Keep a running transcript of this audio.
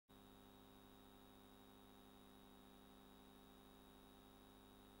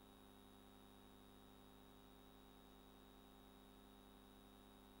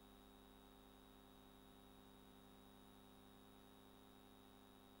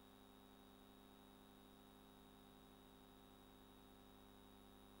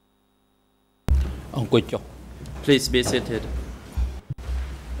Please be seated.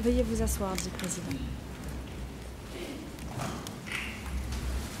 Veuillez vous asseoir, dit le président.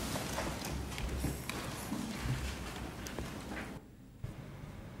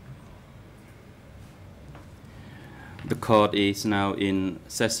 The court is now in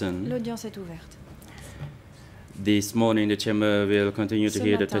session. L'audience est ouverte. This morning, the chamber will continue to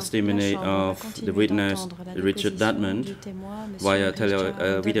hear the testimony of the witness Richard Dudman via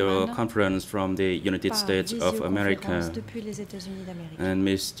video conference from the United States of America. And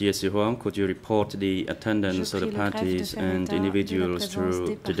Ms. Jie Huang, could you report the attendance of the parties and individuals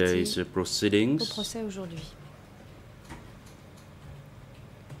to today's proceedings?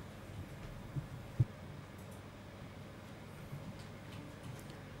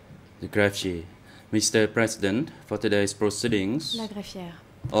 The greffier. Mr. President, for today's proceedings,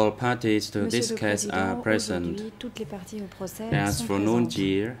 all parties to this case are present. As for Noon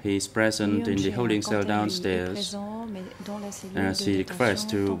Jie, he is present in the holding cell downstairs, as he requests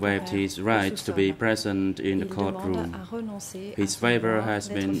to waive his right to be present in the courtroom. His waiver has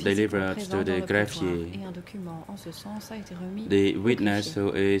been delivered to the greffier. The witness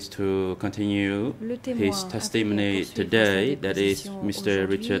who is to continue his testimony today, that is Mr.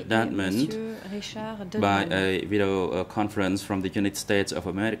 Richard Dudman, by a video conference from the United States of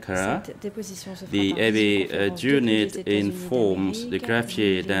America. The AV unit informs the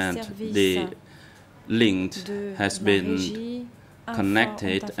greffier that the link has been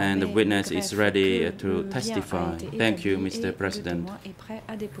connected and the witness is ready to testify. Thank you, Mr. President.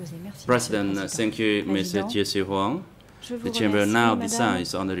 President, thank you, Mr. Jie Huang. The chamber now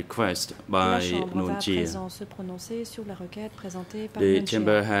decides on the request by Noon Jie. The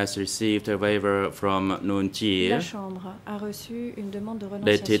chamber has received a waiver from Noon Jie,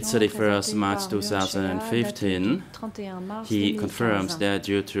 dated 31st March 2015. He confirms that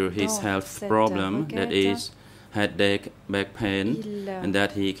due to his health problem, that is, headache, back pain, and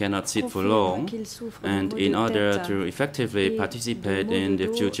that he cannot sit for long, and in order to effectively participate in the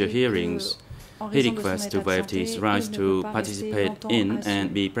future hearings, he requests to waive his right to participate in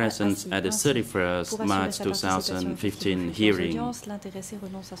and be present at the 31st March 2015 hearing.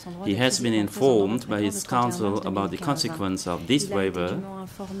 He has been informed by his counsel about the consequence of this waiver,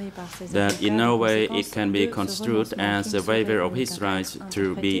 that in no way it can be construed as a waiver of his right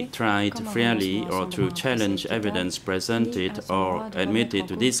to be tried fairly or to challenge evidence presented or admitted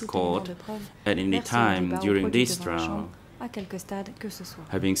to this court at any time during this trial.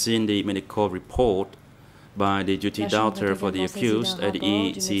 Having seen the medical report by the duty doctor for the accused at the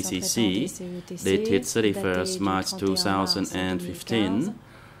ECCC, dated 31st March 2015,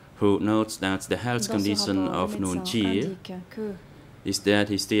 who notes that the health condition of Noon Jie is that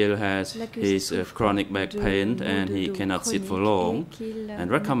he still has his chronic back pain and he cannot sit for long, and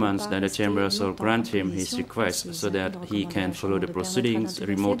recommends that the chamber shall grant him his request so that he can follow the proceedings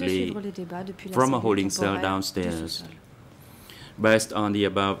remotely from a holding cell downstairs. Based on the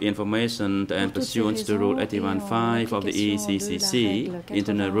above information and pursuant to Rule 81.5 of the ECCC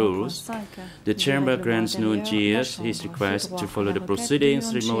internal rules, the chamber grants Noon Jie his request to follow the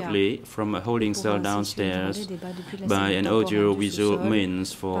proceedings remotely from a holding cell downstairs by an audio-visual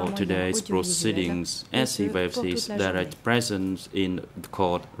means for today's proceedings, as he waives his direct presence in the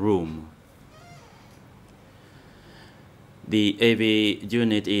courtroom. The AV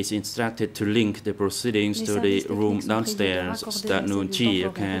unit is instructed to link the proceedings to the room downstairs so that Noon Jie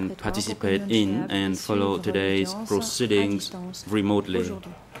can participate in and follow today's proceedings remotely.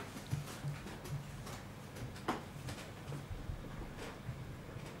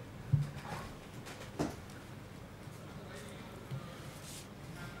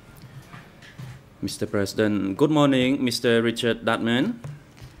 Mr. President, good morning, Mr. Richard Dudman.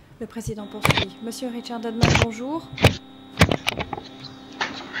 Le président poursuit. Monsieur Richard Dudman, bonjour.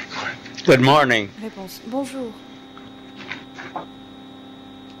 Good morning. Réponse. Bonjour.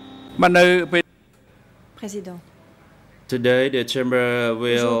 Président. Today, the chamber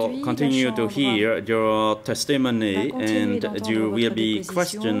will continue to hear your testimony and you will be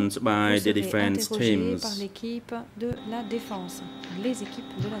questioned by the defense teams. Par l'équipe de la défense, les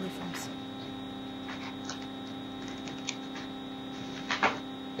équipes de la défense.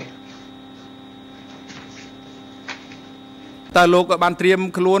 And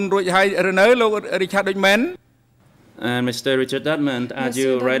Mr. Richard Dudman, are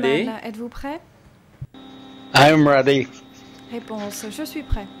you ready? Êtes-vous prêt? I am ready. Réponse. Je suis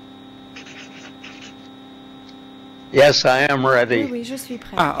prêt. Yes, I am ready. Oui, je suis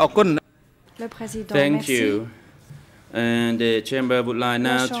prêt. Le président. Thank you. And the chamber would like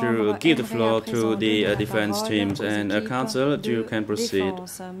now to give the floor to the defense teams and counsel. You can proceed.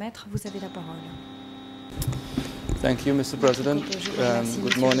 Maître, vous avez la parole. Thank you, Mr. President.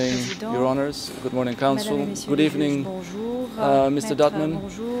 Good morning, Your Honors. Good morning, Council. Good evening, Mr. Dudman.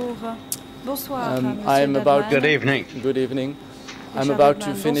 I'm about. Good evening. Good evening. I'm about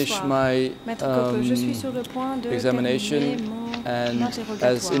to finish my examination, and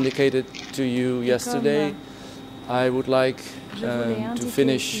as indicated to you yesterday, I would like to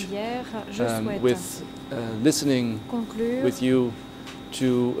finish with listening with you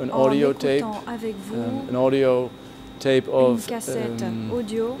to an audio tape, of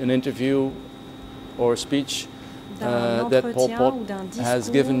an interview or speech that Paul Pot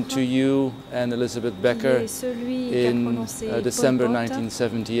has given to you and Elizabeth Becker in December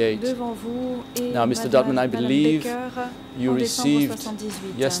 1978. Now, Mr. Dudman, I believe you received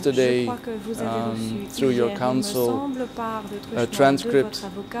yesterday through your counsel a transcript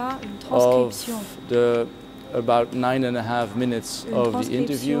of the about 9.5 minutes of the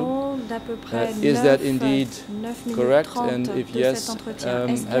interview. Is that indeed correct? And if yes,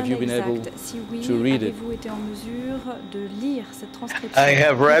 have you been able to read it? I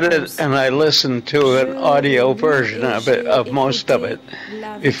have read it and I listened to an audio version of it, of most of it,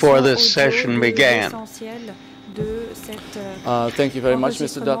 before this session began. Thank you very much,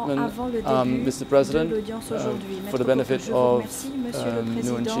 Mr. Dudman. Mr. President, for the benefit of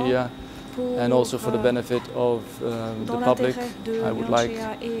Nuancia, and also for the benefit of the public, I would like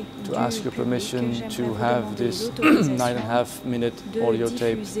to ask your permission to have this 9.5-minute audio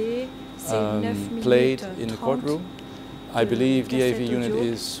tape played in the courtroom. I believe the AV unit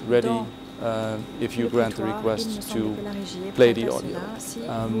is ready if you grant the request to play the audio.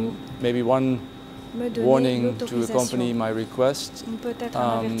 Maybe one warning to accompany my request.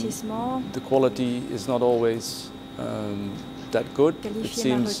 The quality is not always that good. It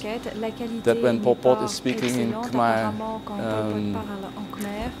seems that when Pol Pot is speaking in Khmer,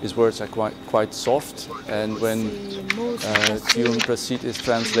 his words are quite soft, and when Tune Prasit is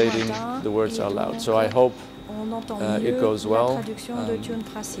translating, the words are loud. So I hope it goes well.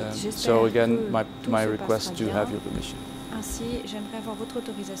 So again, my request to have your permission. Ainsi, j'aimerais avoir votre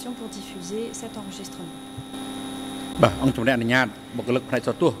autorisation pour diffuser cet enregistrement.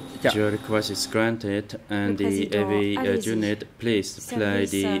 Your request is granted, and the AV unit, please play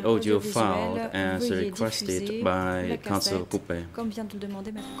the audio file as requested by Council Coupé. Comme vient de le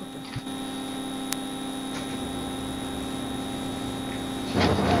demander Maître Coupé.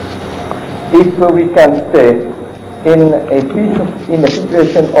 If we can stay in a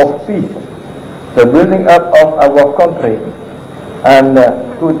situation of peace, the building up of our country and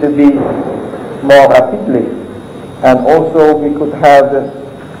could be more rapidly, and also we could have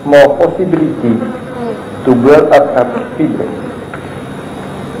more possibility to build up rapidly.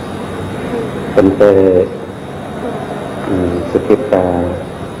 ប៉ុន្តែសភាពការ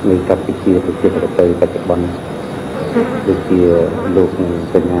នៃកម្ពុជាប្រជាធិបតេយ្យបច្ចុប្បន្នដូចជាលោកនឹង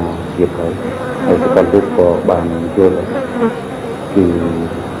សញ្ញាជាហើយហើយសកលលោកក៏បានយល់គឺ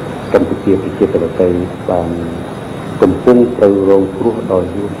កម្ពុជាប្រជាធិបតេយ្យបានកំពុងត្រូវរងគ្រោះដោយ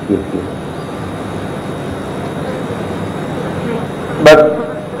យូរជាទៀត But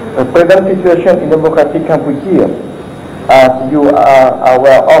the present situation in democratic Cambodia, as you are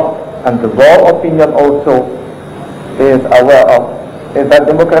aware of, and the world opinion also is aware of, is that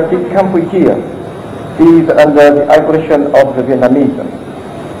democratic Cambodia is under the aggression of the Vietnamese.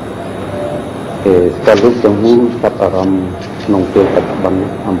 សកលលោកទាំងមូលចាប់អារម្មណ៍ក្នុងពេលបច្ចុប្បន្ន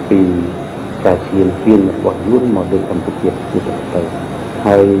អំពីការឈានពានរបស់យួនមកលើកម្ពុជាជាពិសេស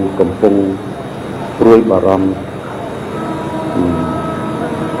ហើយកំពុងព្រួយបារម្ភ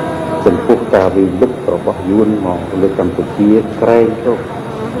ចំពោះការវិលឹករបស់យួនមកលើកម្ពុជាក្រែងទៅ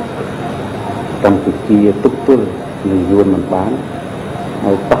កម្ពុជាទប់ទល់នឹងយួនមិនបាន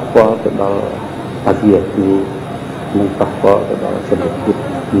ហើយប៉ះពាល់ទៅដល់អាស៊ីអាគ្នេយ៍និងប៉ះពាល់ទៅដល់សន្តិភាព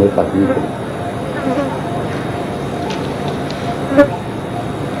នៅអាស៊ី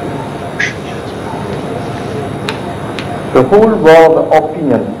The whole world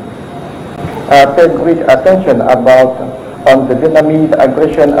opinion paid great attention about the Vietnamese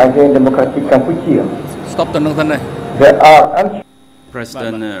aggression against democratic Cambodia. Stop the There are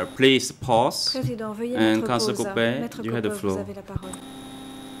President, please pause. And Council Coupé, you have the floor.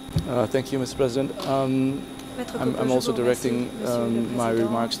 Thank you, Mr. President. I'm also directing my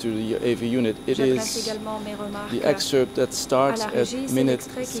remarks to the AV unit. It is the excerpt that starts at minute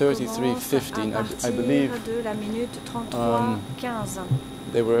 33:15. I believe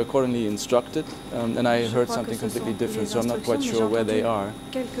they were accordingly instructed, and I heard something completely different, so I'm not quite sure where they are.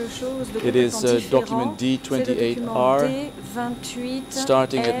 It is document D28R,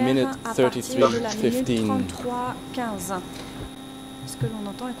 starting at minute 33:15. Ce que l'on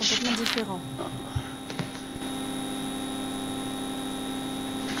entend est complètement différent.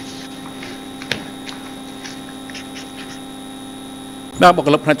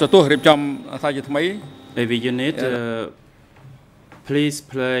 Every unit, please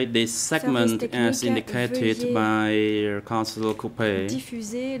play this segment as indicated by Councillor Coupé.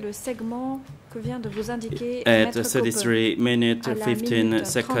 Diffusez le segment que vient de vous indiquer at Maître 33 minutes 15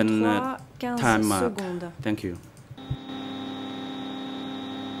 second time mark. Secondes. Thank you.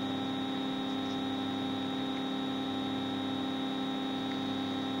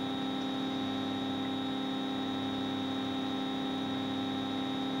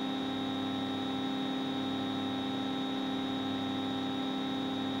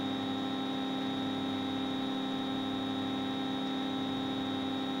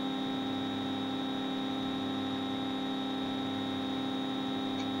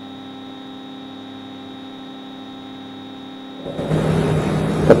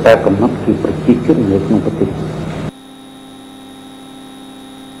แต่กำหนดคือประชิดขึ้นในក្នុងប្រទេស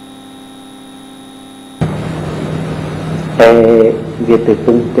តែវាទៅទ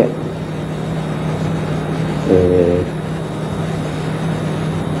ង់តែ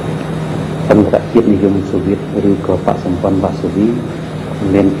អន្តរជាតិនិយមសូវៀតឬក៏បកសម្ព័ន្ធវ៉ាសូវី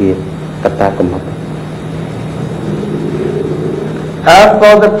មានជាកត្តាកំណត់ As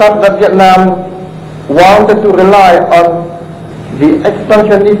for the fact that Vietnam wanted to rely on the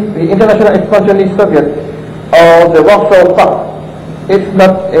international expansionist Soviet or the Warsaw Pact, it's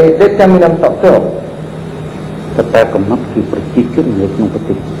not a determinant factor. The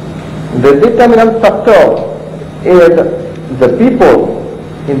determinant factor is the people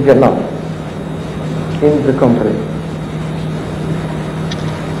in Vietnam, in the country.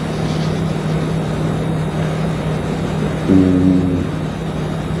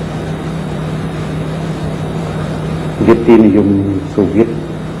 Soviet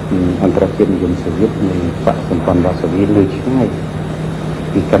អន្តរជាតិនិយមសូវៀតនៃបកសម្ព័ន្ធវ៉ាសូវីលើឆ្ងាយ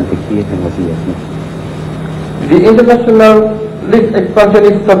ពីកម្ពុជានិងអាស៊ីអាគ្នេយ៍ The internationalist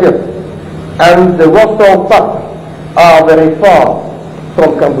expansionist Soviet and the Warsaw Pact are very far from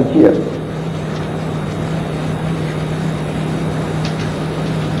Cambodia.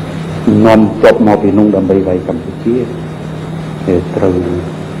 នាំទ័ពមកពីនោះដើម្បីវាយកម្ពុជាត្រូវ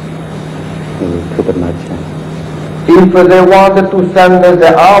ធ្វើដំណើរឆ្ងាយ If they wanted to send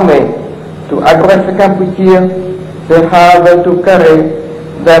the army to aggress Cambodia, they have to carry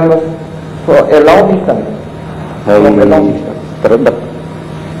them for a long distance. ហើយត្រូវដឹក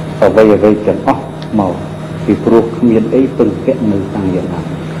អ្វីទាំងអស់មកពីព្រោះគ្មានអីពឹងពាក់នៅខាងវៀតណាម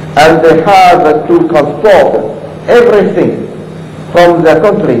And they have to transport everything from their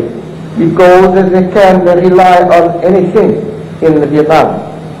country because they can't rely on anything in Vietnam.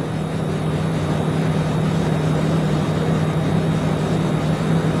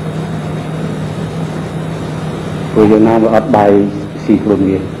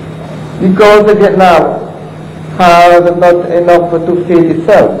 Because Vietnam has not enough to feed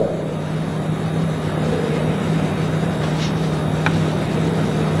itself.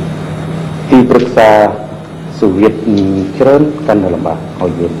 ទីប្រឹក្សាសូវៀតច្រើនកាន់តែលំបាកឲ្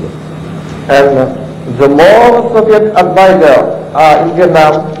យយើង And the more Soviet advisors are in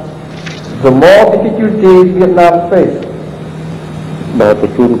Vietnam, the more difficulties Vietnam face. បើប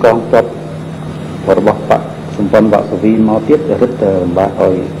ញ្ជូនកងទ័ពរបស់បកសម្ព័ន្ធវ៉ាសូវីមកទៀតរឹតតែលំបាកឲ្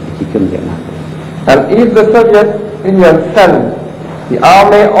យប្រជាជនវៀតណាម And if the Soviet Union send the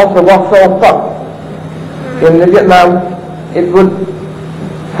army of the Warsaw Pact in Vietnam, it would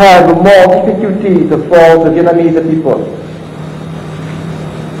have more difficulties for the Vietnamese people.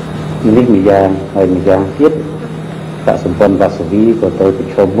 នេះម្យ៉ាងហើយម្យ៉ាងទៀតបកសម្ព័ន្ធវ៉ាសូវីក៏ត្រូវប្រ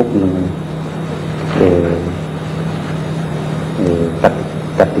ឈមមុខនឹង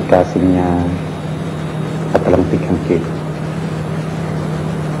កតិកាសញ្ញាAtlantic country.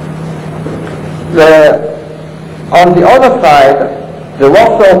 On the other side, the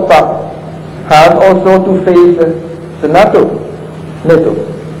Warsaw Pact has also to face the NATO.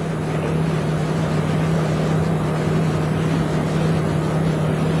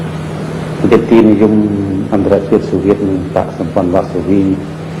 វិទ្យានិយមអន្តរជាតិសូវៀតនិងបកសម្ព័ន្ធវ៉ាសូវី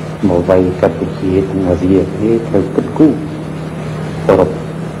មកវាយកម្ពុជានិងអាស៊ីអាគ្នេយ៍ត្រូវគិតគូរអឺរ៉ុប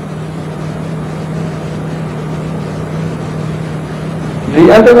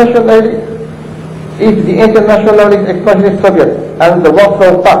If the internationalist expansionist Soviet and the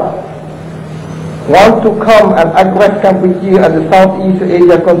Warsaw Pact want to come and aggress Cambodia and the Southeast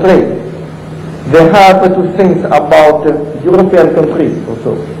Asia countries, they have to think about European countries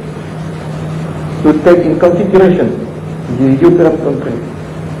also, to take in consideration the European countries,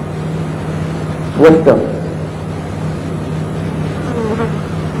 Western.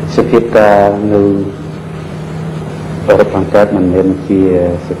 សភាពការនៅអឺរ៉ុបខាងកើតមិនមែនជា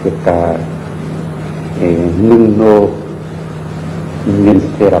សភាពការនឹងនៅ មាន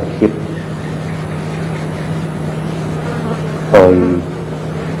ស្ថិរភាពហើយ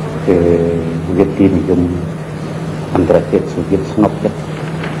វិទ្យានិយមអន្តរជាតិសូវៀតស្ងប់ចិត្ត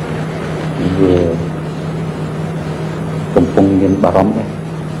វាកំពុងមានបារម្ភ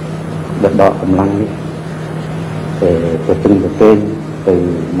ដែរដកកម្លាំងនេះទៅទិញទៅពេញទៅ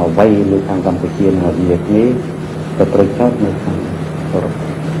មកវាយលើខាងកម្ពុជានៅអាស៊ីអាគ្នេយ៍ទៅត្រូវចោទនៅខាងអឺរ៉ុប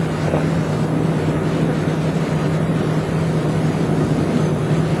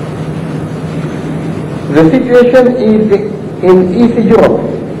The situation in East Europe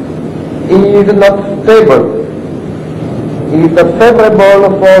is not stable. It is not favorable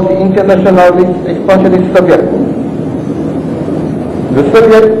for the internationalist expansionist Soviet. The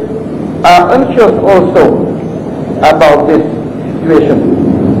Soviets are anxious also about this situation.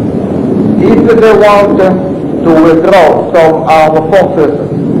 If they want to withdraw some armed forces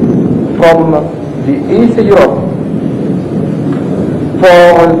from the East Europe for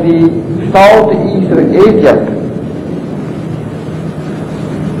the Southeast Asia,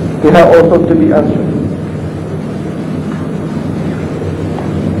 they have also to be answered.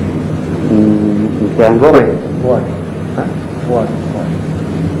 Worry. Why? Huh? Why?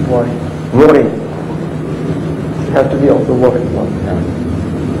 Worry. You have to be also worried about that.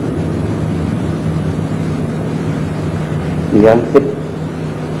 Yang kit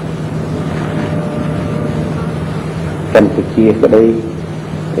Campuchia ở đây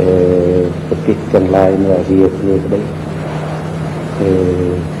cái tương lai là gì ở đây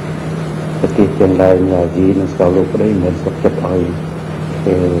cái tương lai là gì nó sau lúc đấy mình sắp chấp hơi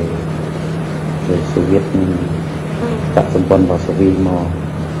Xô Viết tại sân quân vào Xô Vi mà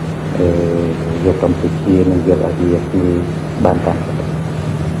việc Campuchia nên việc ở gì như ban tặng.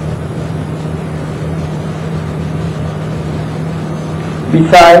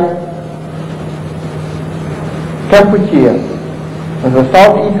 Besides Cambodia and the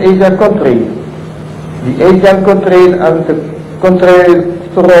Southeast Asia countries, the Asian countries and the countries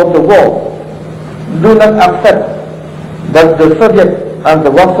throughout the world do not accept that the Soviet and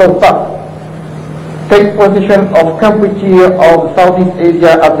the Warsaw Pact take possession of Cambodia or Southeast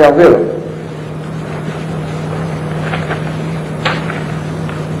Asia at their will.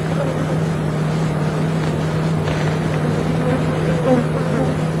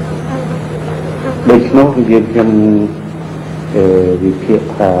 Bởi nó việc nhằm việc thiệt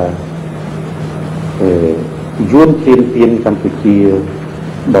là dùn tiền Campuchia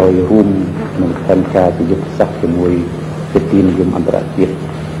đòi hùm mình tham gia cái dục sắc cái mùi cái tiền dùng anh đã biết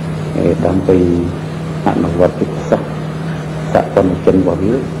đám cây hạn nó vật cái sắc sắc còn chân vào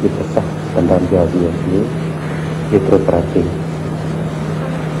dưới cái sắc còn đám giờ gì dưới cái trôi prati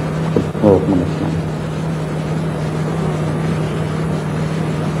một mình làm.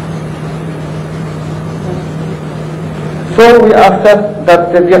 So we assess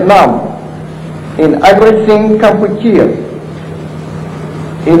that Vietnam, in aggressing Cambodia,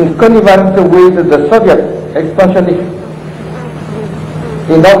 in connivance with the Soviet expansionists,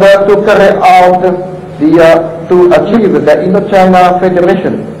 in order to carry out to achieve the Indochina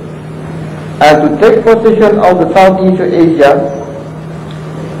Federation and to take possession of the Southeast Asia,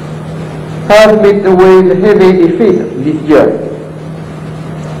 has met with heavy defeat this year.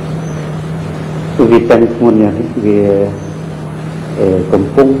 So we thank you về công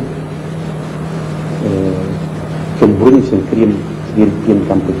phu chung với sự kiên viên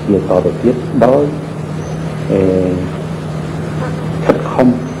Campuchia có được biết đó thật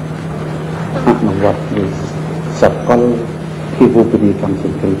không hạng nông vật về sập con khi vô tình trong sự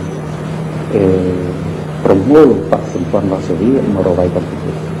kiên promo pak sempuan Varsovia merawai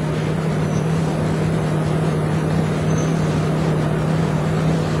Campuchia.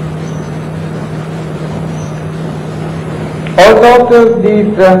 Although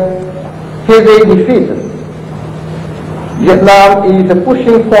this heavy defeat, Vietnam is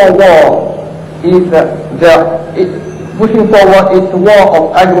pushing forward its war of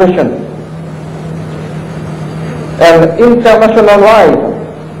aggression and internationalize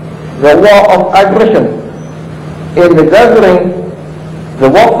the war of aggression in gathering the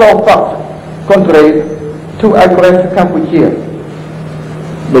Warsaw Pact countries to aggress Cambodia.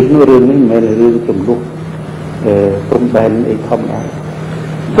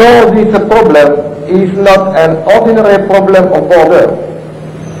 So this problem is not an ordinary problem of border.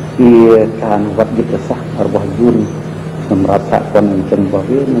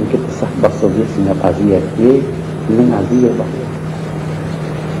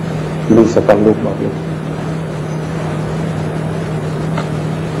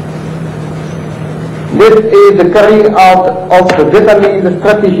 This is the carrying out of the Vietnamese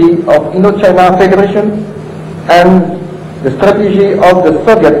strategy of Indochina Federation and the strategy of the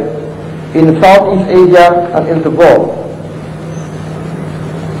Soviet in Southeast Asia and in the world.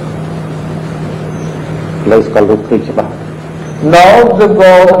 Now the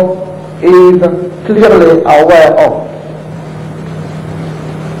world is clearly aware of.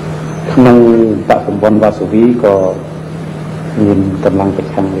 ក្នុងបកសម្ព័ន្ធវ៉ាសូវីក៏មានកម្លាំងប្រ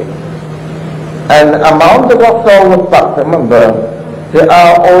ឆាំងដែរ And among the Warsaw Pact members, there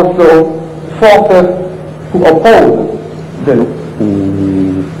are also forces who oppose the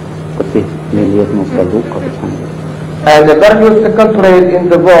and the various countries in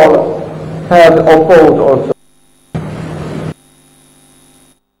the world have opposed also.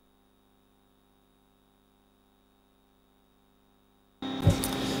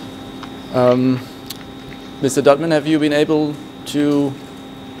 Mr. Dudman, have you been able to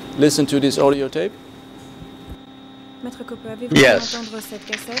listen to this audio tape? Maître Coppe, avez-vous pu entendre cette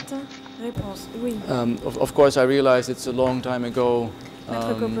cassette? Réponse, oui. Of course, I realize it's a long time ago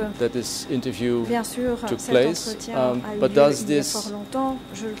that this interview took place. But does the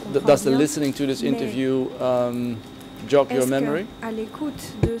listening to this interview jog your memory? À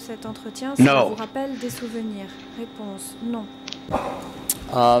l'écoute de cet entretien, ça vous rappelle des souvenirs? Réponse, non.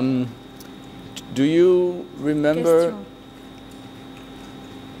 Do you remember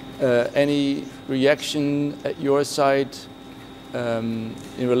any reaction at your side in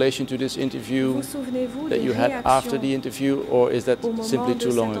relation to this interview that you had after the interview, or is that simply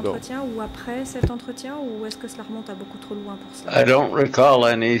too long ago? Ou après cet entretien, ou est-ce que cela remonte à beaucoup trop loin pour cela? I don't recall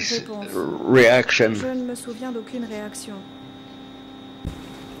any reaction. Je ne me souviens d'aucune réaction.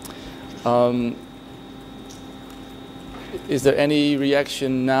 Is there any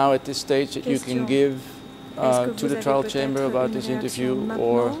reaction now at this stage that you can give to the trial chamber about this interview,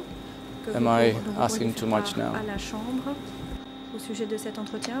 or am I asking too much now? À la chambre au sujet de cet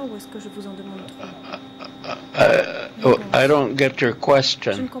entretien, ou est-ce que je vous en demande trop? I don't get your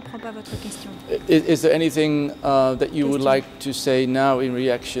question. Je ne comprends pas votre question. Is there anything that you would like to say now in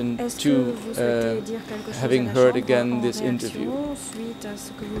reaction to having heard again this interview? Suite à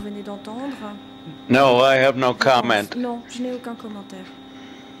ce que vous venez d'entendre? No, I have no comment. Non, je n'ai aucun commentaire.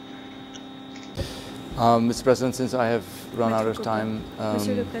 Mr. President, since I have run out of time, I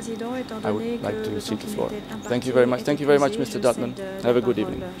would like to cede the floor. Thank you very much. Thank you very much, Mr. Dudman. Have a good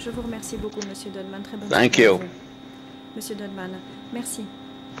evening. Je vous remercie beaucoup, Monsieur Dudman. Très bonne Thank you. Monsieur Dudman, merci.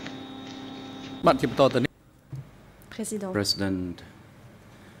 President.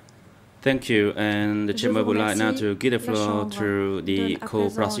 Thank you, and the chamber would like now to give the floor to the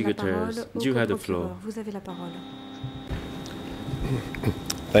co-prosecutors. You have the floor. Vous avez la parole.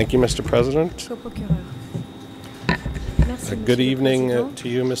 Thank you, Mr. President. Good evening to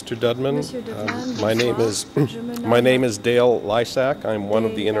you, Mr. Dudman. My name is Dale Lysak. I'm one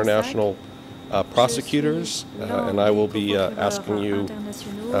of the international prosecutors, and I will be asking you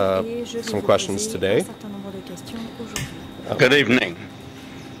some questions today. Good evening.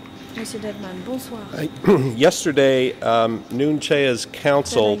 Yesterday, Nuon Chea's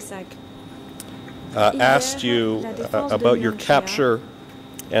counsel asked you about your capture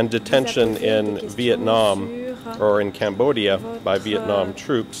and detention in Vietnam, or in Cambodia, by Vietnam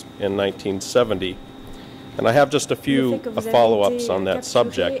troops in 1970. And I have just a few follow-ups on that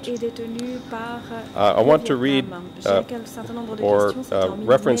subject. I want to read or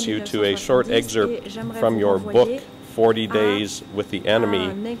reference you to a short excerpt from your book, 40 Days with the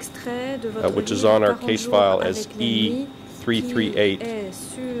Enemy, which is on our case file as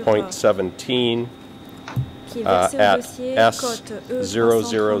E338.17 at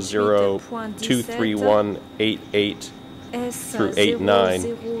S000231888 through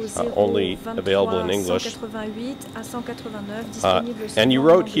 89, only available in English. And you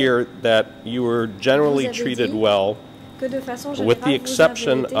wrote here that you were generally treated well, with the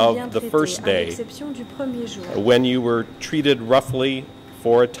exception of the first day, when you were treated roughly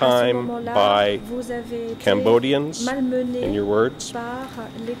for a time by Cambodians, in your words,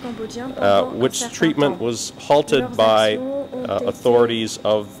 which treatment was halted by authorities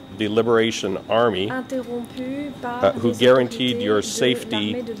of the Liberation Army, who guaranteed your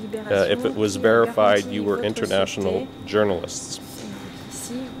safety if it was verified you were international journalists.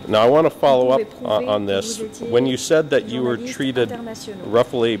 Now I want to follow up on this. When you said that you were treated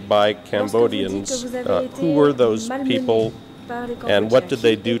roughly by Cambodians, who were those people and what did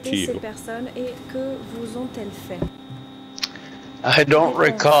they do to you? I don't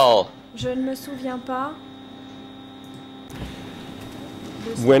recall. Je ne me souviens pas.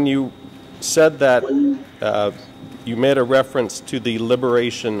 When you said that you made a reference to the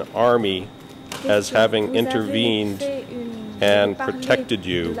Liberation Army as having intervened and protected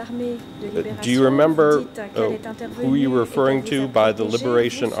you. Do you remember who you were referring to by the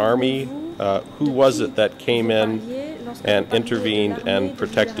Liberation Army? Who was it that came in and intervened and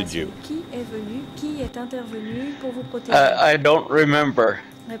protected you? I don't remember.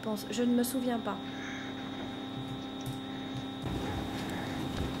 Réponse, je ne me souviens pas.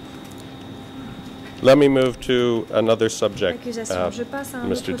 Let me move to another subject, Je passe à un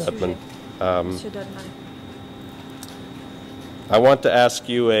Mr. autre Dudman. sujet, Monsieur Dudman. I want to ask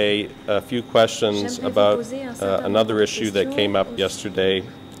you a few questions about another issue that came up yesterday,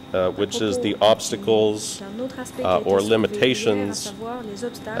 which is the obstacles or limitations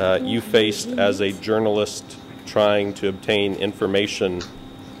you faced as a journalist trying to obtain information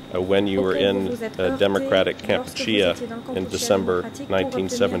when you were in Democratic Kampuchea in December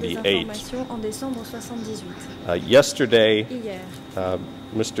 1978. Yesterday,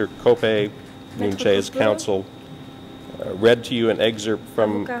 Mr. Kope Nunche's counsel read to you an excerpt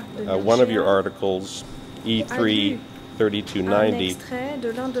from one of your articles, E3 3290,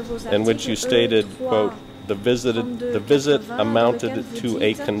 in which you stated, quote, the visit amounted to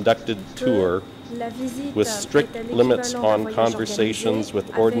a conducted tour with strict limits on conversations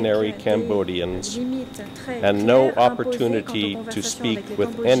with ordinary Cambodians and no opportunity to speak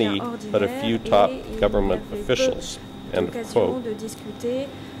with any but a few top government officials, end of quote.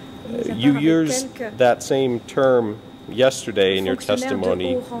 You used that same term yesterday in your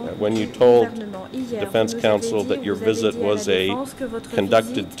testimony when you told defense counsel that your visit was a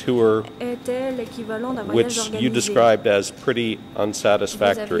conducted tour, which you described as pretty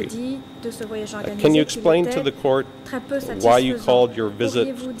unsatisfactory. Can you explain to the court why you called your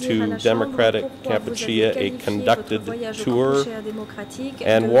visit to Democratic Kampuchea a conducted tour,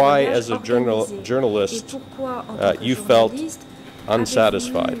 and why, as a journalist, you felt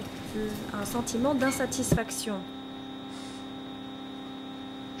unsatisfied? Un sentiment d'insatisfaction.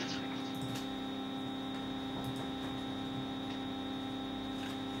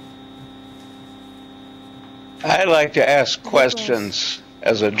 I like to ask questions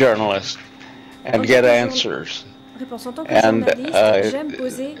as a journalist and get answers. And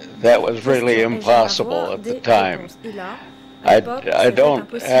that was really impossible at the time. I don't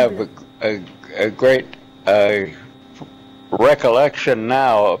have a great recollection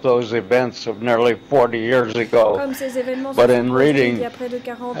now of those events of nearly 40 years ago, but in reading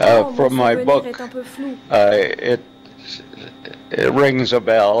from my book, it rings a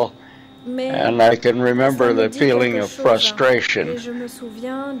bell. And I can remember the feeling of frustration.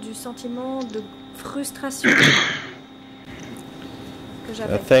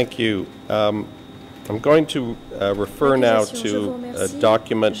 Thank you. I'm going to refer now to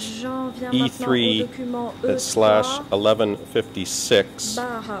document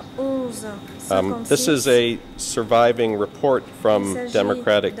E3/1156. This is a surviving report from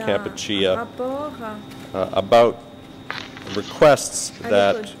Democratic Kampuchea about requests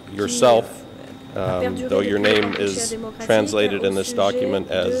that yourself, though your name is translated in this document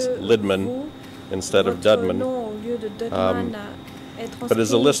as Lidman instead of Dudman, but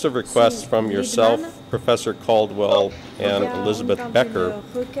is a list of requests from yourself, Professor Caldwell, and Elizabeth Becker,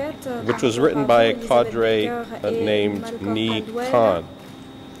 which was written by a cadre named Ni Khan.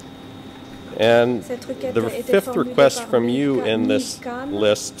 And the fifth request from you in this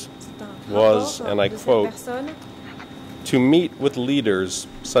list was, and I quote, to meet with leaders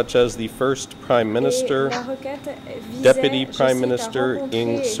such as the first Prime Minister, Deputy Prime Minister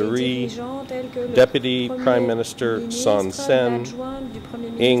Ing Suri, Deputy Prime Minister Son Sen,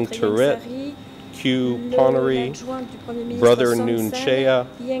 Ing Turet, Q Ponery, Brother Nunchea,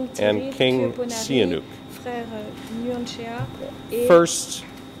 and King Sihanouk. First,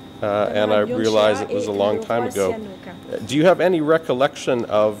 and I realize it was a long time ago, do you have any recollection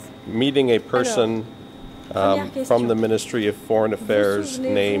of meeting a person from the Ministry of Foreign Affairs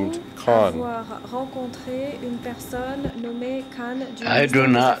named Khan? I do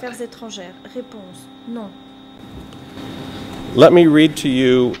not. Let me read to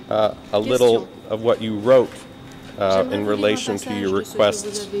you a little of what you wrote in relation to your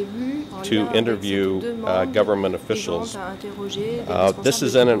request to interview government officials. This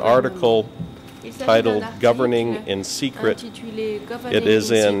is in an article titled Governing in Secret. It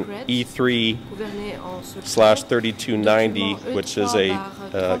is in E3/3290, which is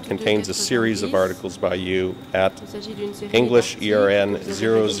contains a series of articles by you at English ERN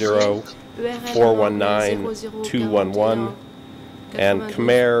 00419-211 and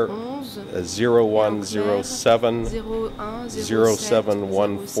Khmer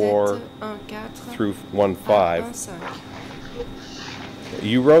 0107-0714 through 15.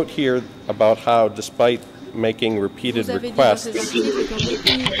 You wrote here about how, despite making repeated requests,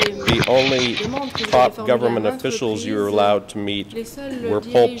 the only top government officials you were allowed to meet were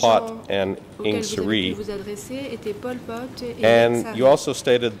Pol Pot and Ieng Sary. And you also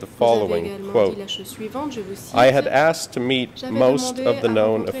stated the following, quote, "I had asked to meet most of the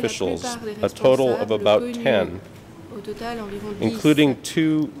known officials, a total of about 10, including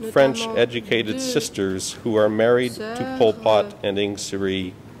 2 French-educated sisters who are married to Pol Pot and Ieng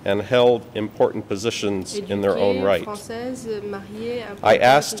Sary and held important positions in their own right. I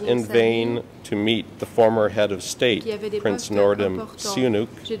asked in vain to meet the former head of state, Prince Norodom Sihanouk."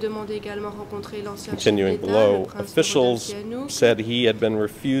 Continuing below, officials said he had been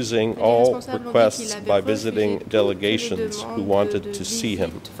refusing all requests by visiting delegations who wanted to see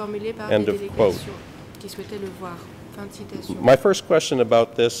him. End of quote. My first question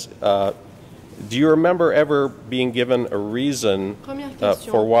about this, do you remember ever being given a reason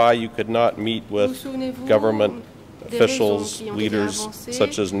for why you could not meet with government officials, leaders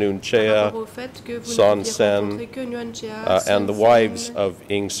such as Nuon Chea, Son Sen, and the wives of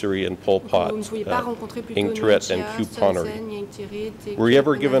Ieng Sary and Pol Pot, Ieng Thirret and Khieu Ponnery? Were you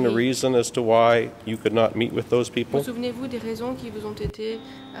ever given a reason as to why you could not meet with those people?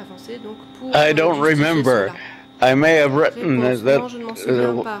 I don't remember. I may have written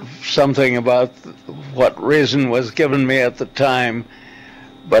something about what reason was given me at the time,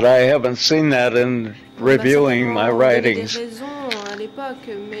 but I haven't seen that in reviewing my writings.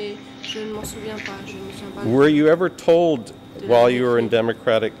 Were you ever told while you were in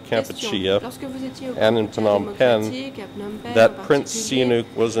Democratic Kampuchea and in Phnom Penh that Prince Sihanouk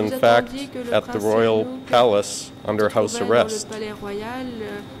was in fact at the royal palace under house arrest?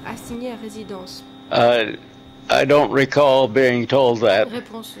 I don't recall being told that.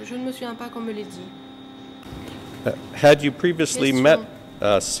 Had you previously met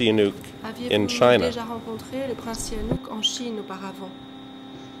Sihanouk in China?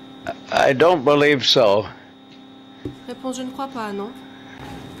 I don't believe so. Réponse, je ne crois pas, non.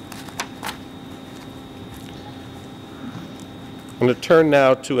 I'm going to turn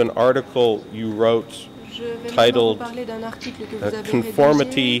now to an article you wrote titled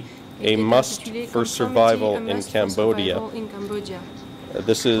 "Conformity, a Must for Survival in Cambodia."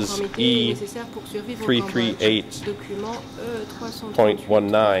 This is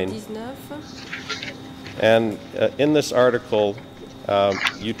E338.19. And in this article,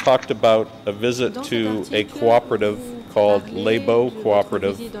 you talked about a visit to a cooperative called Lebo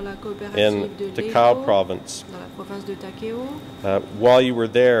Cooperative in Takao Province. While you were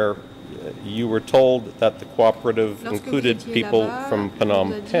there, you were told that the cooperative included people from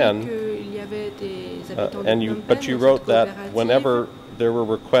Phnom Penh, but you wrote that whenever there were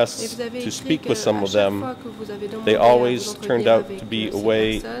requests to speak with some of them, they always turned out to be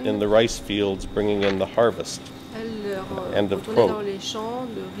away in the rice fields bringing in the harvest. End of quote.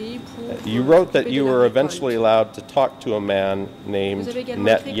 You wrote that you were eventually allowed to talk to a man named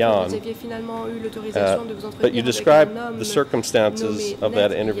Net Yan, but you described the circumstances of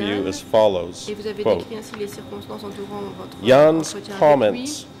that interview as follows, quote, "Yan's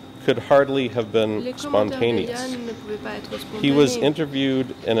comments could hardly have been spontaneous. He was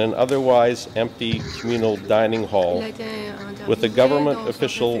interviewed in an otherwise empty communal dining hall with a government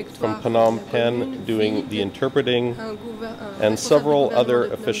official from Phnom Penh doing the interpreting and several other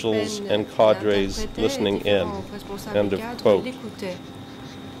officials and cadres listening in." End of quote.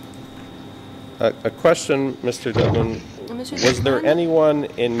 A question, Mr. Dudman. Was there anyone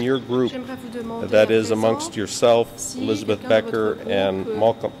in your group, that is amongst yourself, Elizabeth Becker, and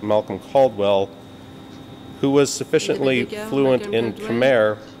Malcolm Caldwell, who was sufficiently fluent in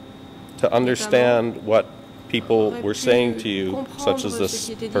Khmer to understand what people were saying to you, such as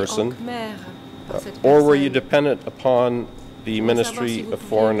this person? Or were you dependent upon the Ministry of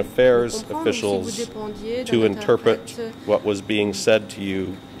Foreign Affairs officials to interpret what was being said to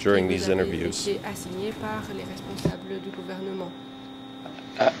you during these interviews?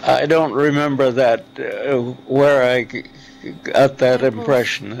 I don't remember that, where I got that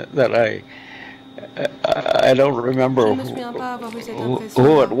impression. That I don't remember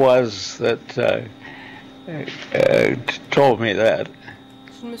who it was that told me that.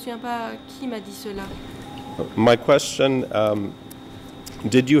 My question,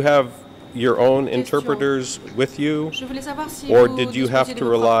 did you have your own interpreters with you, or did you have to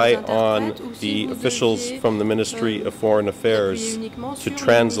rely on the officials from the Ministry of Foreign Affairs to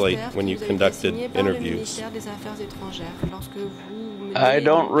translate when you conducted interviews? I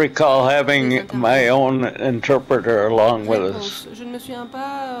don't recall having my own interpreter along with us. Je ne me souviens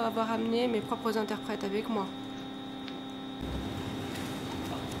pas avoir amené mes propres interprètes avec moi.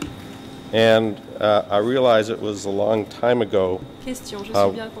 And I realize it was a long time ago. Question, je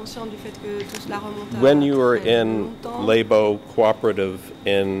suis bien conscient du fait que tout cela remonte à When you were très in longtemps. Labo Cooperative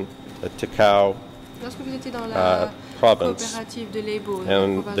in Takao Lorsque vous étiez dans la province, coopérative de Labo,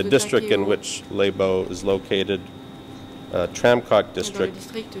 and the district in which Labo is located, Tramcock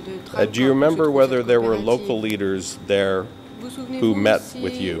district, do you remember whether there were local leaders there who met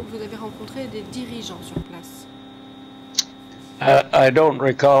with you? Vous avez rencontré des dirigeants sur place. I don't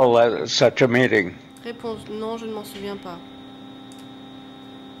recall such a meeting. Réponse, non, je ne m'en souviens pas.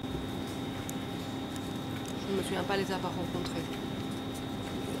 Je ne me souviens pas les avoir rencontrés.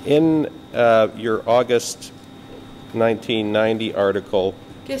 In your August 1990 article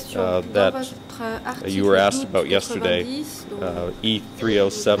that you were asked about yesterday,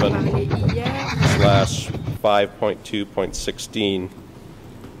 E307/5.2.16,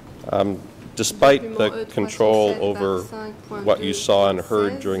 despite the control over what you saw and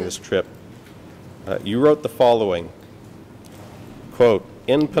heard during this trip, you wrote the following, quote,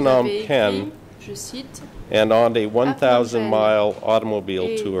 "In Phnom Penh and on a 1,000-mile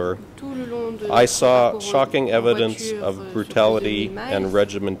automobile tour, I saw shocking evidence of brutality and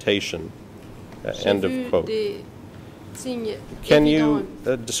regimentation." End of quote. Can you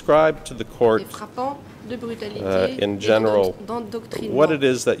describe to the court in general what it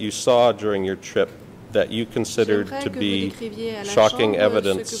is that you saw during your trip that you considered to be shocking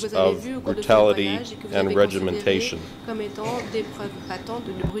evidence of brutality and regimentation?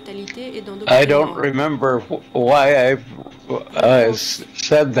 I don't remember why I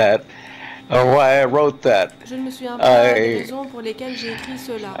said that or why I wrote that.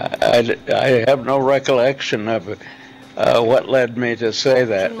 I have no recollection of what led me to say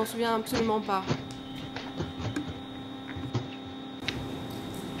that.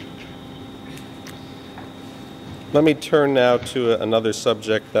 Let me turn now to another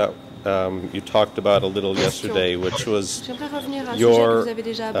subject that you talked about a little yesterday, which was your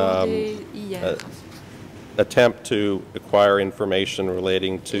attempt to acquire information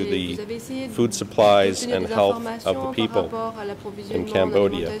relating to the food supplies and health of the people in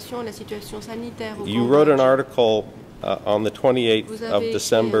Cambodia. You wrote an article on the 28th of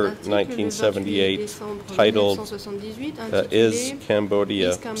December 1978 titled, "Is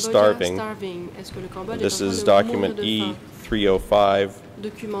Cambodia Starving?" This is document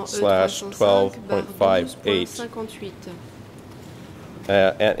E305/12.58.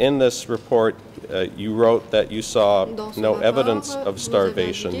 And in this report, you wrote that you saw no evidence of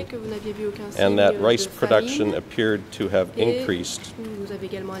starvation and that rice production appeared to have increased.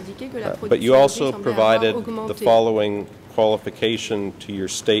 But you also provided the following qualification to your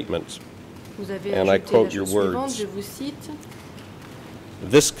statement, and I quote your words,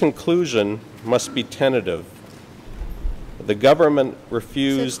 "This conclusion must be tentative. The government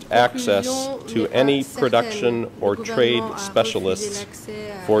refused access to any production or trade specialists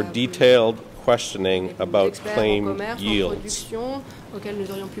for detailed questioning about claimed yields.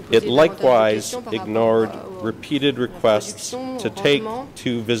 It likewise ignored repeated requests to take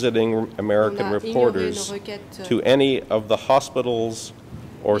two visiting American reporters to any of the hospitals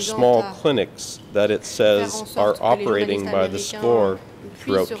or small clinics that it says are operating by the score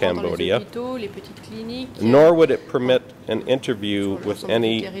throughout Cambodia, nor would it permit an interview with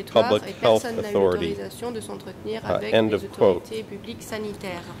any public health authority." End of quote.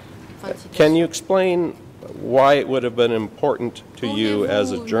 Can you explain why it would have been important to you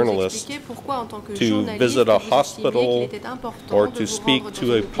as a journalist to visit a hospital or to speak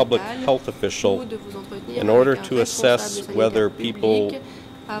to a public health official in order to assess whether people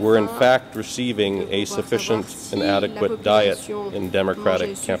were in fact receiving a sufficient and adequate diet in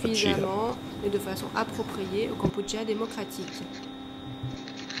democratic Kampuchea?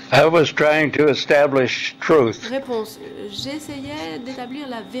 I was trying to establish truth. Réponse, j'essayais d'établir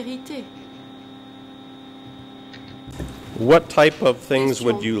la vérité. What type of things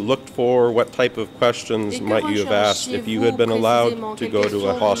would you look for? What type of questions might you have asked if you had been allowed to go to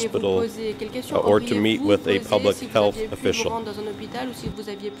a hospital or to meet with a public health official?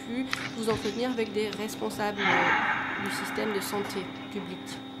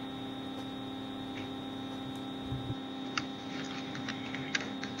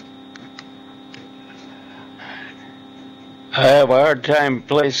 I have a hard time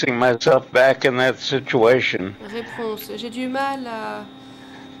placing myself back in that situation. Réponse, j'ai du mal à...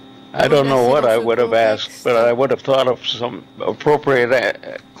 I don't know what I would have asked, but I would have thought of some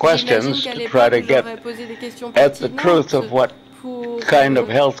appropriate questions to try to get at the truth of what kind of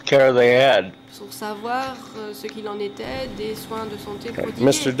health care they had. Pour savoir ce qu'il en était des soins de santé prodigués.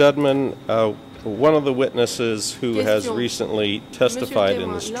 Mr. Dudman, one of the witnesses who has recently testified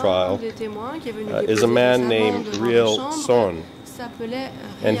in this trial is a man named Riel Son,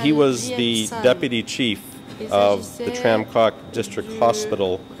 and he was the deputy chief of the Tramcock District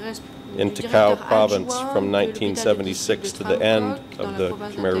Hospital in Takao Province from 1976 to the end of the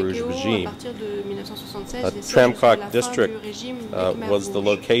Khmer Rouge regime. Tramcock District was the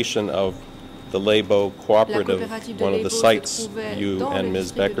location of the Lebo Cooperative, one of the sites you and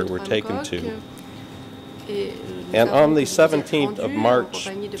Ms. Becker were taken to. And on the 17th of March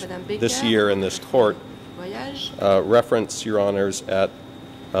this year in this court, reference, Your Honors, at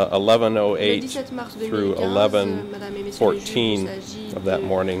 11:08 through 11:14 of that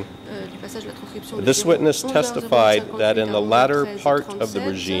morning, this witness testified that in the latter part of the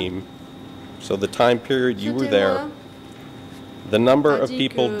regime, so the time period you were there, the number of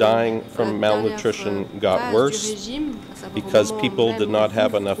people dying from malnutrition got worse because people did not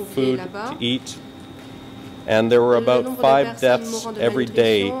have enough food to eat, and there were about 5 deaths every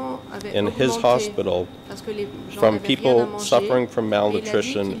day in his hospital from people suffering from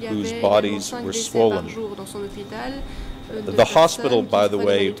malnutrition whose bodies were swollen. The hospital, by the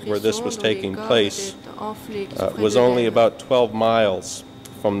way, where this was taking place, was only about 12 miles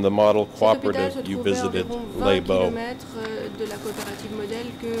from the model cooperative you visited, Lebo.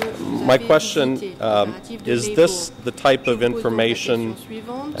 My question, is this the type of information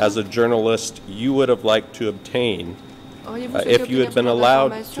as a journalist you would have liked to obtain if you had been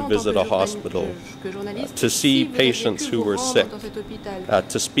allowed to visit a hospital, to see patients who were sick,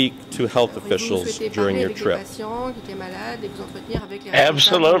 to speak to health officials during your trip?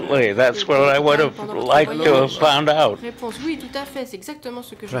 Absolutely. That's what I would have liked to have found out.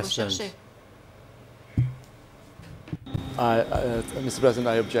 President. Mr. President,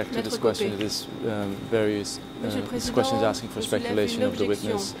 I object to this question. It is this question is asking for speculation of the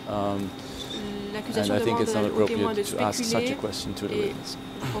witness. And I think it's not appropriate to ask such a question to the witness.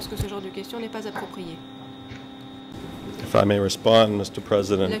 If I may respond, Mr.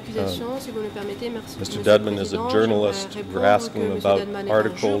 President, Mr. Dudman is a journalist. We're asking him about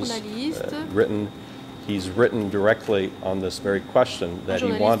articles written. He's written directly on this very question that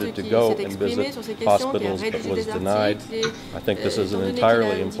he wanted to go and visit hospitals but was denied. I think this is an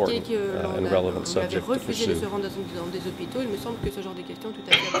entirely important and relevant subject to pursue.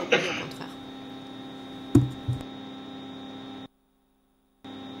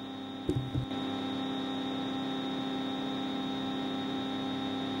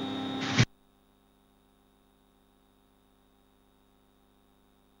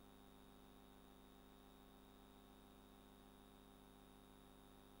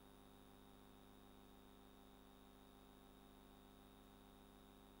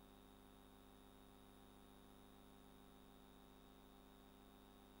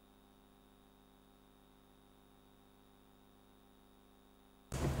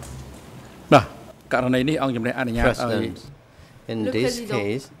 President, in this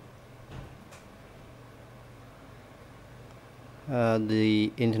case,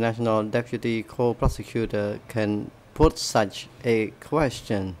 the International Deputy Co-Prosecutor can put such a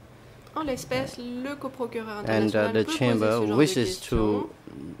question. En l'espèce, le coprocureur international the Chamber wishes to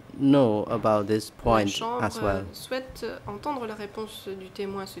know about this point as well. Souhaite entendre la réponse du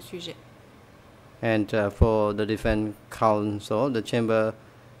témoin à ce sujet. And for the Defense Counsel, the Chamber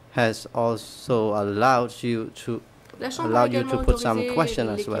has also allowed you to put some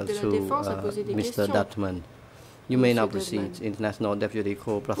questions as well to Mr. Dudman. You may now proceed, International Deputy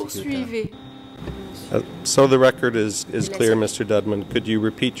Co-Prosecutor. So the record is clear, Mr. Dudman. Could you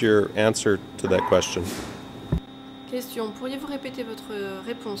repeat your answer to that question? Question. Pourriez-vous répéter votre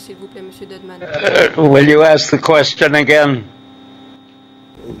réponse, s'il vous plaît, Monsieur Dudman? Will you ask the question again?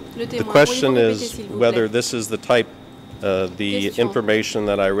 The question is whether this is the type the information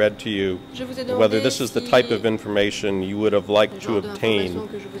that I read to you, whether this is the type of information you would have liked to obtain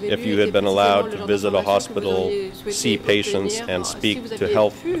if you had been allowed to visit a hospital, see patients, and speak to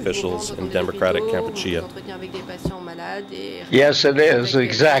health officials in democratic Kampuchea. Yes, it is,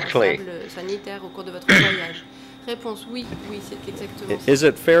 exactly. Is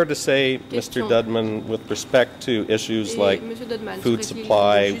it fair to say, Mr. Dudman, with respect to issues like food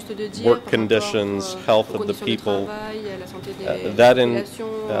supply, work conditions, health of the people, that in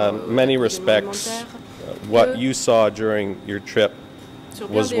many respects what you saw during your trip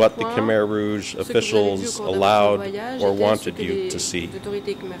was what the Khmer Rouge officials allowed or wanted you to see?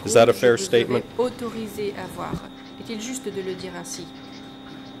 Is that a fair statement?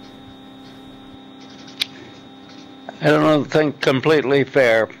 I don't think completely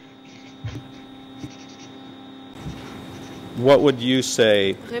fair. What would you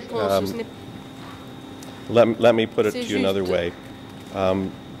say let me put it to you another way.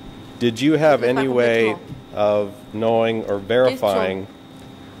 Did you have any way of knowing or verifying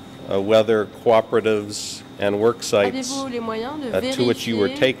whether cooperatives and work sites to which you were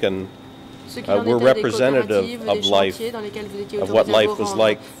taken were representative of life, of what life was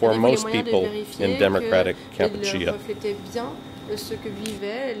like for most people in democratic Kampuchea?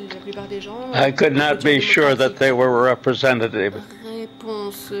 I could not be sure that they were representative.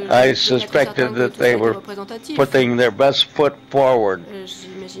 I suspected that they were putting their best foot forward.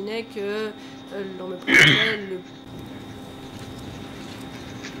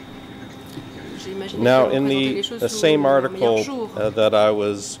 Now, in the same article that I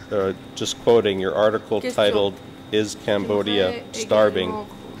was just quoting, your article titled, "Is Cambodia Starving?"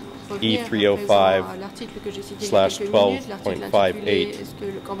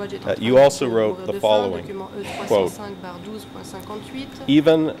 E305/12.58, you also wrote the following, quote,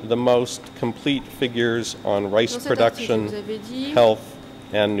 "Even the most complete figures on rice production, health,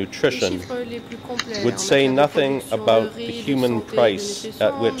 and nutrition would say nothing about the human price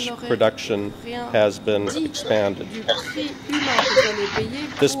at which production has been expanded.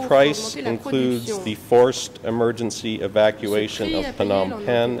 This price includes the forced emergency evacuation of Phnom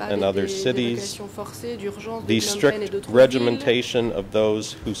Penh and other cities, the strict regimentation of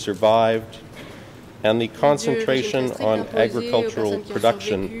those who survived, and the concentration on agricultural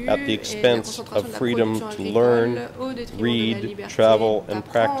production at the expense of freedom to learn, read, travel, and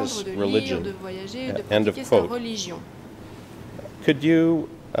practice religion." End of quote. Could you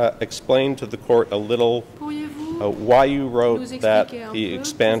explain to the court a little why you wrote that the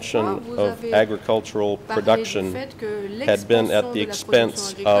expansion of agricultural production had been at the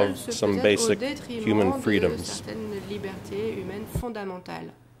expense of some basic human freedoms?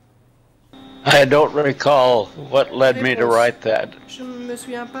 I don't recall what led me to write that.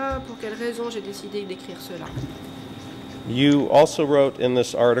 You also wrote in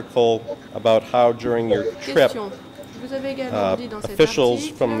this article about how during your trip, officials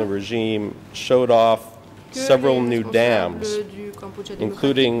from the regime showed off several new dams,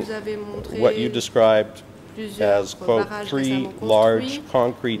 including what you described as, quote, 3 large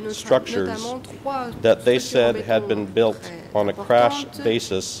concrete structures that they said had been built on a crash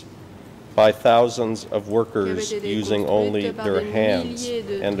basis by thousands of workers using only their hands,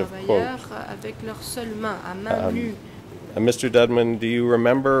 end of quote. Mr. Dudman, do you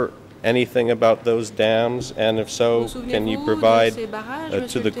remember anything about those dams? And if so, can you provide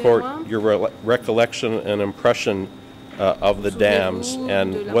to the court your recollection and impression of the dams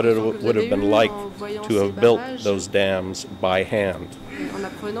and what it would have been like to have built those dams by hand?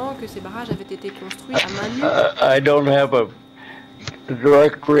 I don't have a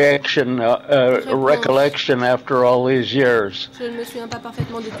direct recollection after all these years.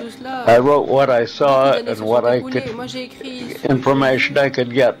 I wrote what I saw and what information I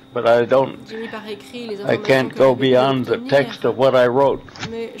could get, but I can't go beyond the text of what I wrote.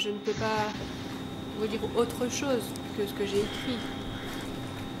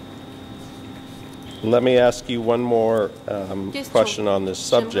 Let me ask you one more question on this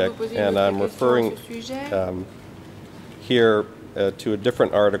subject, and I'm referring here to a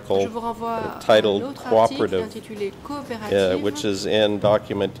different article titled Cooperative, which is in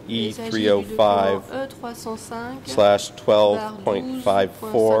document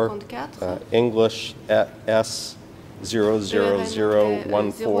E305/12.54, English at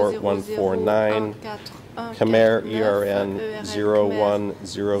S00014149, Khmer ERN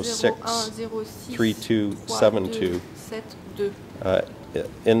 01063272.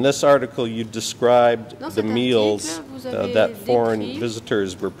 In this article, you described the meals that foreign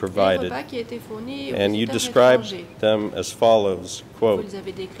visitors were provided, and you described them as follows, quote,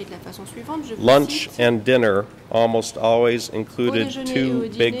 "Lunch and dinner almost always included 2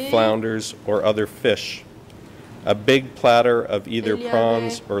 big flounders or other fish, a big platter of either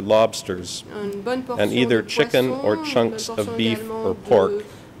prawns or lobsters, and either chicken or chunks of beef or pork,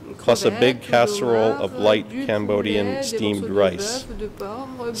 plus a big casserole of light Cambodian steamed rice.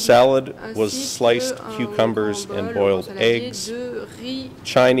 Salad was sliced cucumbers and boiled eggs.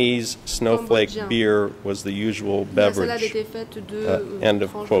 Chinese snowflake beer was the usual beverage." End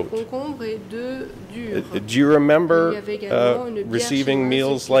of quote. Do you remember receiving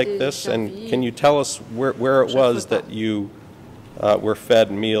meals like this? And can you tell us where it was that you were fed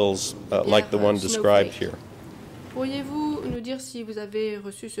meals like the one described here? Pourriez-vous nous dire si vous avez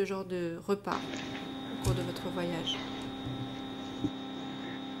reçu ce genre de repas au cours de votre voyage?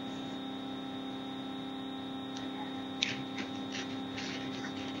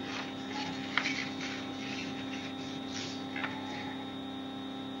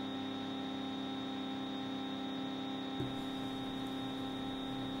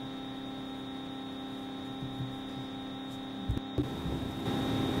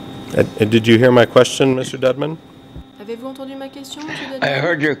 Did you hear my question, Mr. Dudman? Avez-vous entendu ma question, Monsieur Dudman? I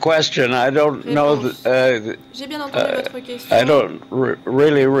heard your question. I don't know. J'ai bien entendu votre question. I don't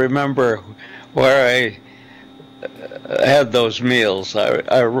really remember where I had those meals. Mais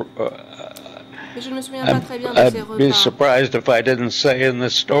je ne me souviens pas très bien de ces repas. I'd be surprised if I didn't say in the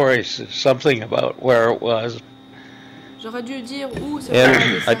story something about where it was. J'aurais dû dire où ce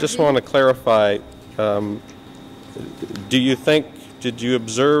And I just want to clarify, did you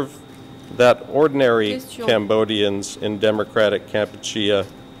observe that ordinary Cambodians in democratic Kampuchea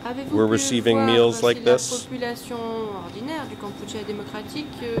were receiving meals like this? La population ordinaire du Kampuchea démocratique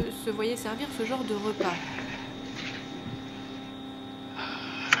se voyait servir ce genre de repas.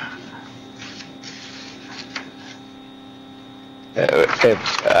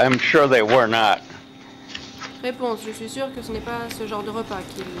 I'm sure they were not. Réponse, je suis sûr que ce n'est pas ce genre de repas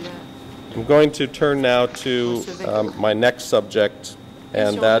qu'ils... I'm going to turn now to my next subject,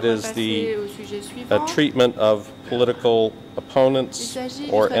 and that is the treatment of political opponents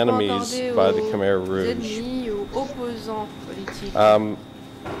or enemies by the Khmer Rouge.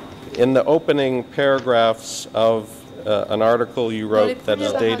 In the opening paragraphs of an article you wrote that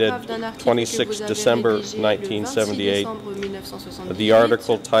is dated 26 December 1978, the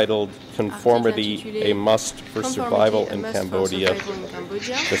article titled "Conformity, a Must for Survival in Cambodia."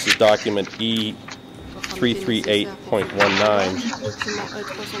 This is document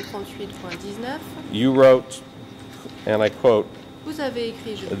E338.19. You wrote, and I quote,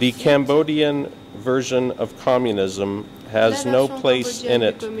 "The Cambodian version of communism has no place in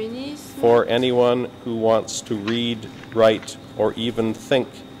it for anyone who wants to read, write, or even think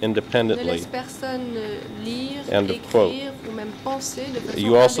independently." End of quote.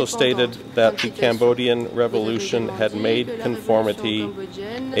 You also stated that the Cambodian Revolution had made conformity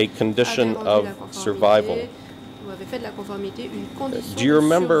a condition of survival. Do you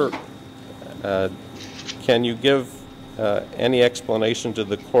remember, can you give any explanation to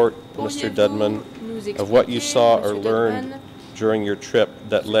the court, Mr. Dudman, of what you saw or learned during your trip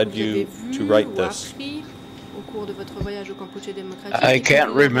that led you to write this? I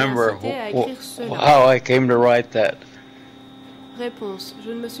can't remember how I came to write that. Réponse, je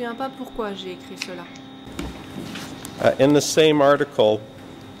ne me souviens pas pourquoi j'ai écrit cela. In the same article,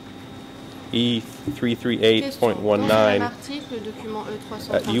 E338.19,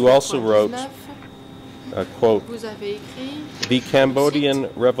 you also wrote, quote, "The Cambodian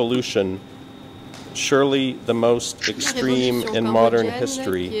Revolution, surely the most extreme in modern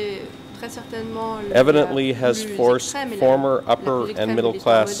history, evidently has forced former upper and middle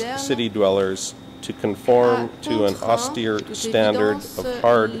class city dwellers to conform to an austere standard of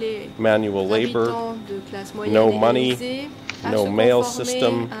hard manual labor, no money, no mail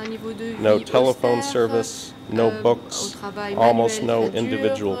system, no telephone service, no books, almost no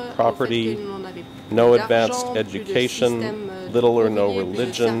individual property, no advanced education, little or no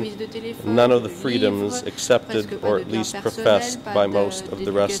religion, none of the freedoms accepted or at least professed by most of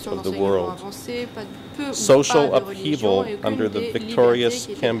the rest of the world. Social upheaval under the victorious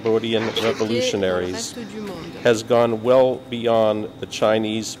Cambodian revolutionaries has gone well beyond the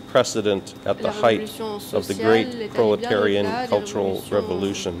Chinese precedent at the height of the great proletarian cultural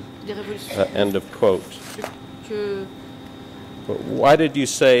revolution." End of quote. Why did you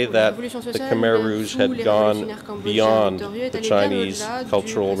say that the Khmer Rouge had gone beyond the Chinese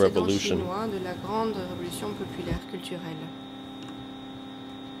cultural revolution?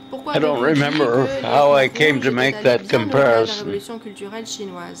 I don't remember how I came to make that comparison.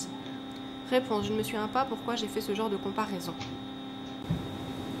 Réponse, je ne me souviens pas pourquoi j'ai fait ce genre de comparaison.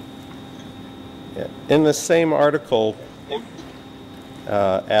 In the same article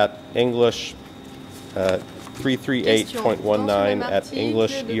at English 338.19 at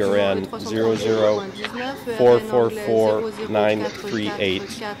English ERN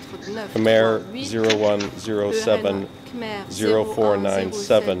 00444938, Khmer 0107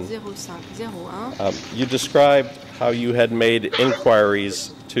 0497. You described how you had made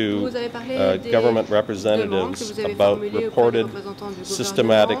inquiries to government representatives about reported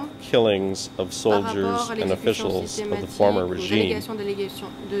systematic killings of soldiers and officials of the former regime.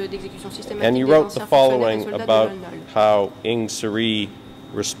 And you wrote the following about how Ieng Sary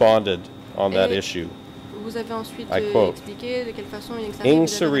responded on that issue. I quote, "Ieng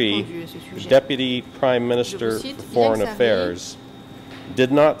Sary, Deputy Prime Minister for Foreign Affairs,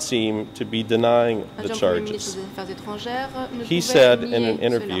 did not seem to be denying the charges. He said in an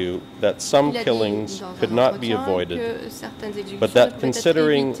interview that some killings could not be avoided, but that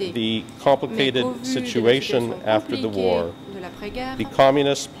considering the complicated situation after the war, the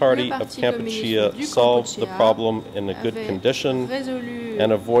Communist Party of Kampuchea solved the problem in a good condition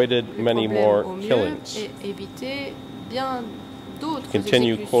and avoided many more killings.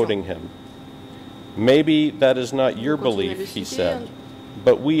 Continue quoting him. Maybe that is not your belief, he said,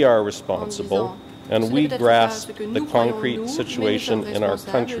 but we are responsible, and we grasp the concrete situation in our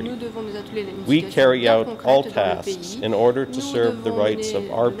country. We carry out all tasks in order to serve the rights of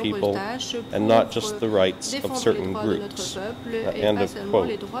our people and not just the rights of certain groups. End of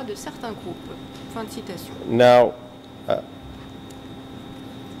quote. Now,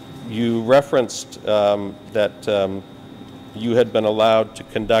 you referenced that you had been allowed to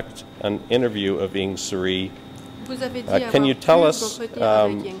conduct an interview of Ieng Sary. Can you tell us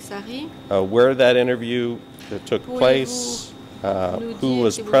where that interview took place, who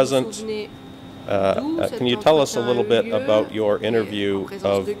was present? Can you tell us a little bit about your interview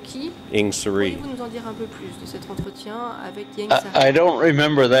of Ieng Sary? I don't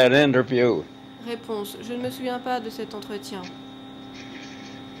remember that interview. Réponse: Je ne me souviens pas de cet entretien.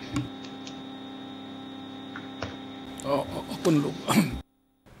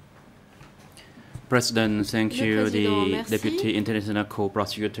 President, thank you, the Deputy International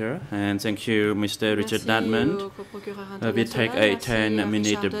Co-Prosecutor, and thank you, Mr. Richard Dudman. We take a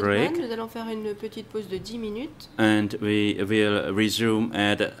 10-minute break, and we will resume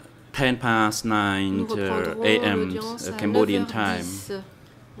at 9:10 a.m. Cambodian time.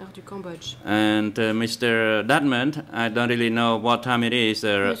 And Mr. Dudman, I don't really know what time it is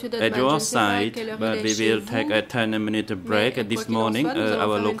at your side, but we will take a 10-minute break this morning,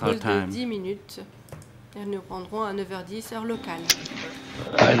 our local time. Et nous prendrons à 9h10 heure locale.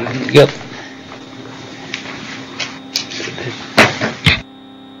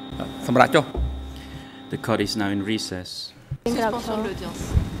 The court is now in recess. Suspension de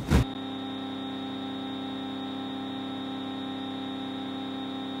l'audience.